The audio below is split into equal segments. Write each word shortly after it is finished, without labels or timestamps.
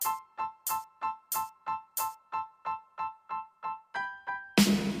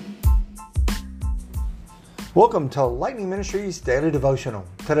Welcome to Lightning Ministries Daily Devotional.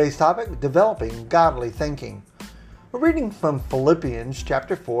 Today's topic, developing godly thinking. We're reading from Philippians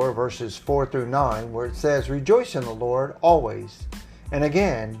chapter 4, verses 4 through 9, where it says, "Rejoice in the Lord always. And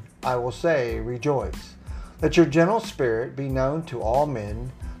again, I will say, rejoice. Let your gentle spirit be known to all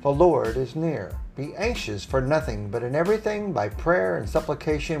men. The Lord is near. Be anxious for nothing, but in everything by prayer and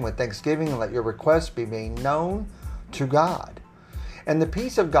supplication with thanksgiving, let your requests be made known to God. And the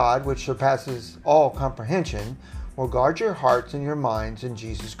peace of God, which surpasses all comprehension, will guard your hearts and your minds in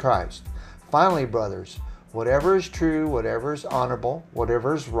Jesus Christ. Finally, brothers, whatever is true, whatever is honorable,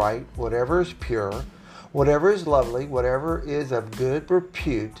 whatever is right, whatever is pure, whatever is lovely, whatever is of good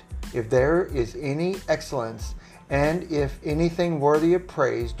repute, if there is any excellence, and if anything worthy of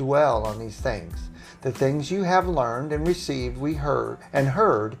praise, dwell on these things. The things you have learned and received, we heard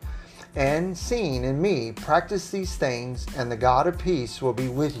and seen in me, practice these things, and the God of peace will be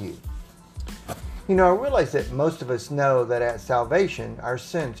with you." I realize that most of us know that at salvation, our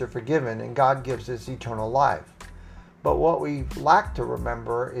sins are forgiven and God gives us eternal life. But what we lack to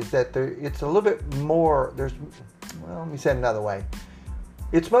remember is that it's a little bit more, let me say it another way.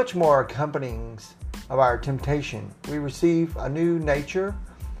 It's much more accompanyings of our temptation. We receive a new nature,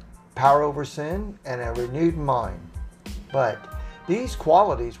 power over sin, and a renewed mind. But these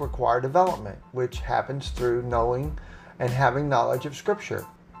qualities require development, which happens through knowing and having knowledge of Scripture.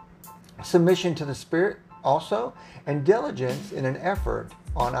 Submission to the Spirit also, and diligence in an effort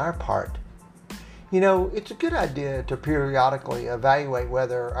on our part. It's a good idea to periodically evaluate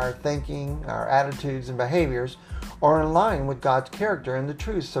whether our thinking, our attitudes, and behaviors are in line with God's character and the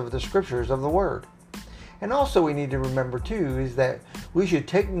truths of the Scriptures of the Word. And also we need to remember too is that we should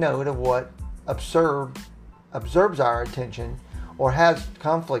take note of what absorbs our attention or has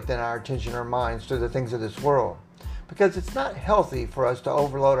conflict in our attention or minds through the things of this world. Because it's not healthy for us to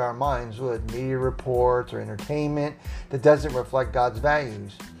overload our minds with media reports or entertainment that doesn't reflect God's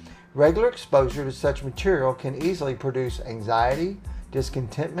values. Regular exposure to such material can easily produce anxiety,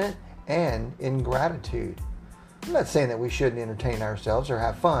 discontentment, and ingratitude. I'm not saying that we shouldn't entertain ourselves or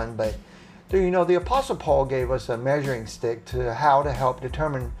have fun, but the Apostle Paul gave us a measuring stick to how to help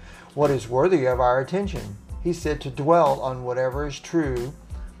determine what is worthy of our attention. He said to dwell on whatever is true,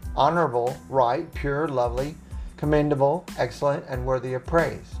 honorable, right, pure, lovely, commendable, excellent, and worthy of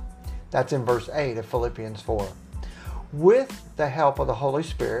praise. That's in verse 8 of Philippians 4. With the help of the Holy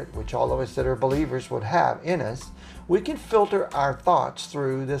Spirit, which all of us that are believers would have in us, we can filter our thoughts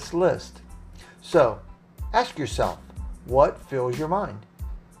through this list. So, ask yourself, what fills your mind?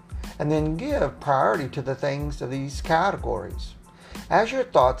 And then give priority to the things of these categories. As your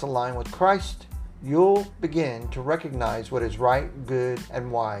thoughts align with Christ, you'll begin to recognize what is right, good,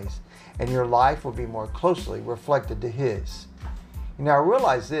 and wise, and your life will be more closely reflected to His. Now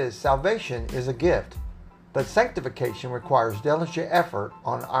realize this, salvation is a gift, but sanctification requires diligent effort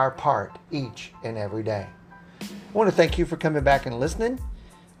on our part each and every day. I want to thank you for coming back and listening.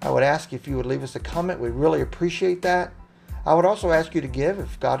 I would ask if you would leave us a comment. We'd really appreciate that. I would also ask you to give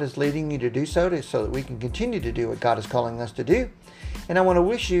if God is leading you to do so, so that we can continue to do what God is calling us to do. And I want to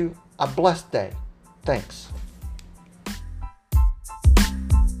wish you a blessed day. Thanks.